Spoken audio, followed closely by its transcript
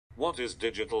What is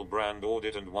digital brand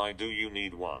audit and why do you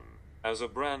need one? As a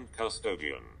brand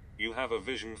custodian, you have a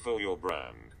vision for your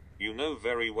brand. You know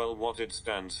very well what it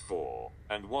stands for,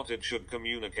 and what it should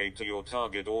communicate to your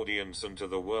target audience and to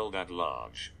the world at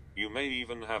large. You may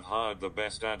even have hired the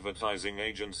best advertising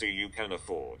agency you can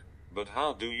afford. But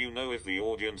how do you know if the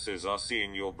audiences are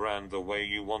seeing your brand the way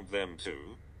you want them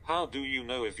to? How do you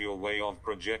know if your way of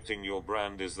projecting your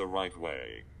brand is the right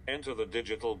way? Enter the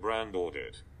Digital Brand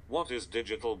Audit. What is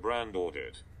Digital Brand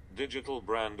Audit? Digital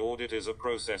Brand Audit is a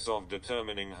process of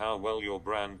determining how well your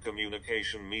brand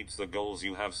communication meets the goals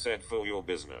you have set for your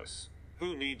business.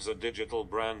 Who needs a digital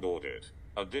brand audit?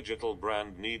 A digital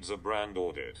brand needs a brand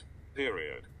audit.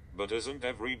 Period. But isn't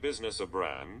every business a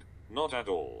brand? Not at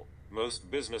all. Most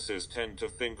businesses tend to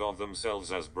think of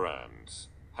themselves as brands.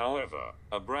 However,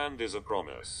 a brand is a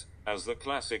promise, as the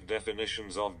classic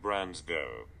definitions of brands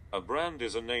go. A brand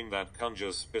is a name that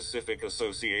conjures specific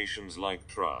associations like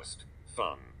trust,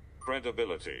 fun,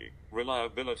 credibility,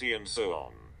 reliability, and so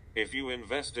on. If you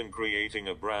invest in creating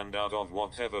a brand out of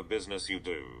whatever business you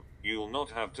do, you'll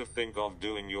not have to think of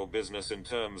doing your business in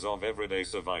terms of everyday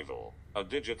survival. A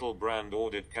digital brand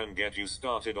audit can get you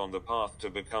started on the path to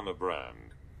become a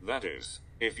brand. That is,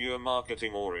 if you're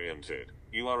marketing oriented,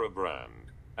 you are a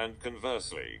brand. And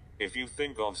conversely, if you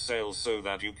think of sales so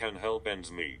that you can help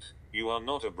ends meet, you are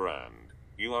not a brand.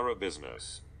 You are a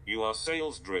business. You are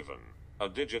sales driven. A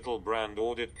digital brand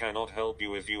audit cannot help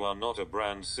you if you are not a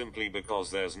brand simply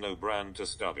because there's no brand to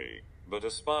study. But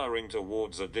aspiring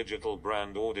towards a digital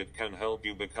brand audit can help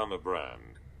you become a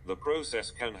brand. The process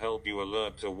can help you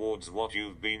alert towards what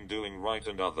you've been doing right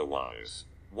and otherwise.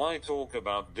 Why talk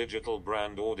about digital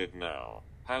brand audit now?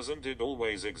 Hasn't it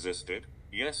always existed?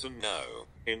 Yes and no.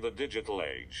 In the digital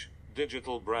age,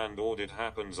 digital brand audit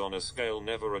happens on a scale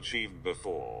never achieved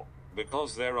before.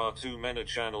 Because there are too many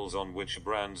channels on which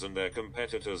brands and their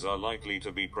competitors are likely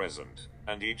to be present,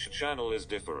 and each channel is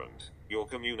different, your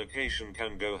communication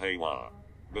can go haywire.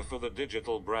 Before the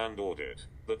digital brand audit,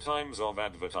 the times of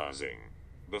advertising.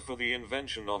 Before the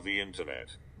invention of the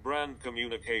internet, brand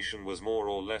communication was more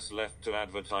or less left to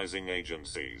advertising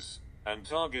agencies, and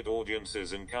target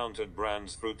audiences encountered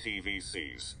brands through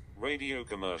TVCs, radio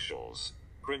commercials,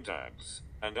 print ads,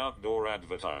 and outdoor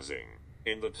advertising.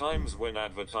 In the times when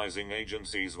advertising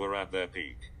agencies were at their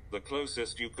peak, the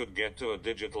closest you could get to a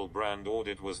digital brand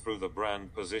audit was through the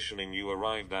brand positioning you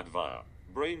arrived at via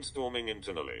brainstorming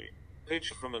internally, pitch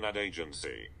from an ad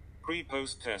agency,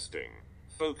 pre-post testing,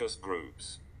 focus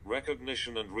groups,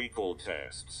 recognition and recall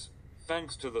tests.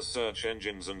 Thanks to the search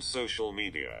engines and social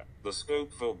media, the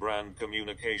scope for brand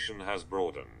communication has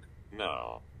broadened.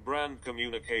 Now, brand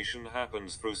communication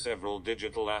happens through several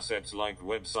digital assets like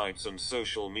websites and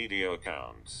social media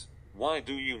accounts. Why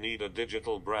do you need a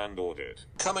digital brand audit?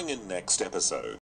 Coming in next episode.